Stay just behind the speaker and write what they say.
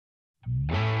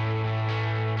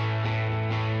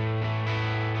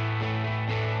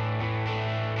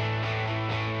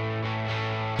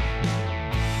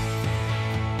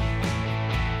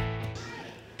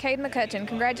Cade McCutcheon,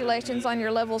 congratulations on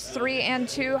your levels 3 and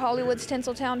 2 Hollywood's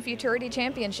Tinseltown Futurity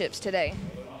Championships today.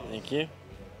 Thank you.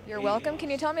 You're welcome. Can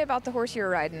you tell me about the horse you were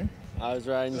riding? I was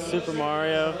riding Super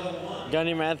Mario.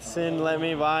 Gunny Matheson let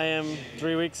me buy him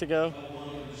 3 weeks ago.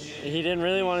 He didn't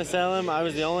really want to sell him. I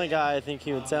was the only guy I think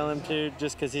he would sell him to,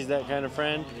 just because he's that kind of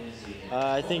friend.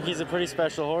 I think he's a pretty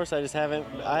special horse. I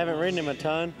haven't ridden him a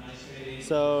ton.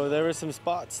 So there were some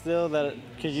spots still that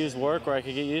could use work where I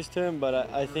could get used to him, but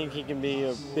I think he can be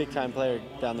a big-time player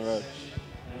down the road.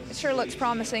 It sure looks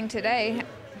promising today.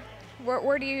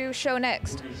 Where do you show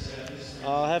next?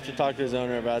 I'll have to talk to his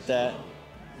owner about that.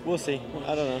 We'll see.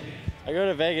 I don't know. I go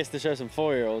to Vegas to show some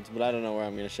 4-year-olds, but I don't know where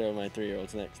I'm going to show my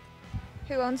 3-year-olds next.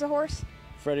 Who owns the horse?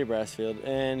 Freddie Brassfield,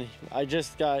 and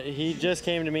he just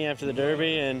came to me after the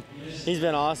Derby, and he's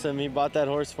been awesome. He bought that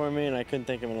horse for me, and I couldn't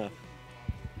thank him enough.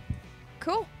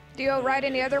 Cool. Do you ride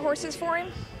any other horses for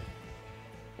him?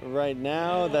 Right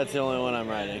now, that's the only one I'm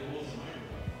riding.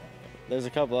 There's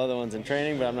a couple other ones in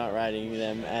training, but I'm not riding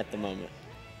them at the moment.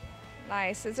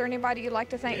 Nice. Is there anybody you'd like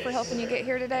to thank for helping you get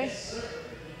here today?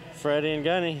 Freddie and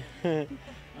Gunny.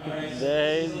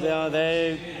 They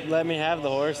let me have the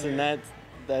horse, and that's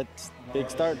a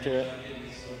big start to it.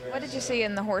 What did you see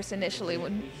in the horse initially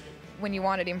when you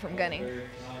wanted him from Gunny?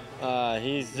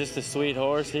 He's just a sweet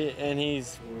horse, and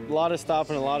he's a lot of stop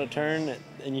and a lot of turn,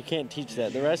 and you can't teach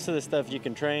that. The rest of the stuff you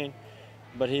can train,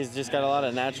 but he's just got a lot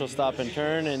of natural stop and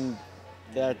turn, and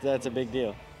that's a big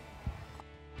deal.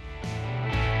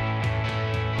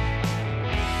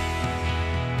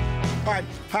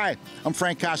 Hi, I'm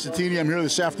Frank Costantini. I'm here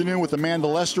this afternoon with Amanda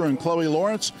Lester and Chloe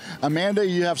Lawrence. Amanda,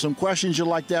 you have some questions you'd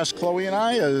like to ask Chloe and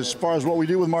I as far as what we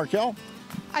do with Markel?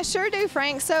 I sure do,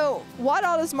 Frank. So what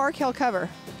all does Markel cover?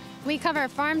 We cover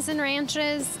farms and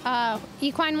ranches,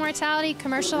 equine mortality,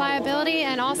 commercial liability,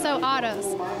 and also autos.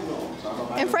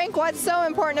 And Frank, what's so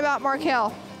important about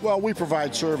Markel? Well, we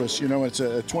provide service. You know, it's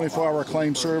a 24-hour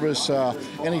claim service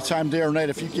anytime, day or night.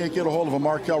 If you can't get a hold of a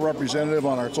Markel representative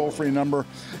on our toll-free number,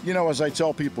 you know, as I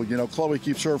tell people, you know, Chloe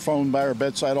keeps her phone by her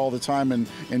bedside all the time, and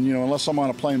you know, unless I'm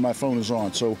on a plane, my phone is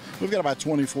on. So we've got about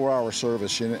 24-hour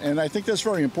service, and I think that's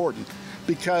very important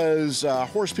because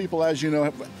horse people, as you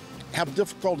know, have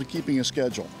difficulty keeping a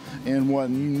schedule, and what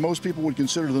most people would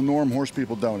consider the norm, horse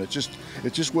people don't. It's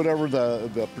just whatever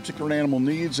the particular animal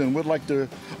needs, and we'd like to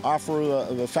offer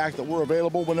the fact that we're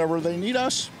available whenever they need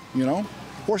us. You know,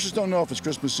 horses don't know if it's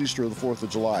Christmas, Easter, or the 4th of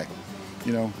July.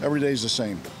 You know, every day is the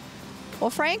same. Well,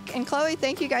 Frank and Chloe,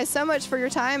 thank you guys so much for your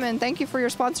time, and thank you for your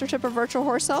sponsorship of Virtual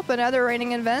Horse Help and other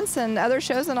reining events and other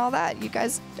shows and all that. You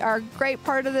guys are a great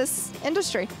part of this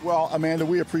industry. Well, Amanda,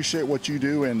 we appreciate what you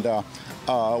do, and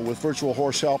with Virtual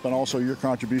Horse Help, and also your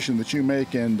contribution that you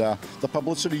make, and the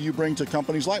publicity you bring to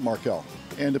companies like Markel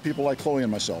and to people like Chloe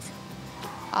and myself.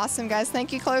 Awesome, guys.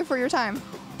 Thank you, Chloe, for your time.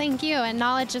 Thank you, and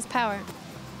knowledge is power.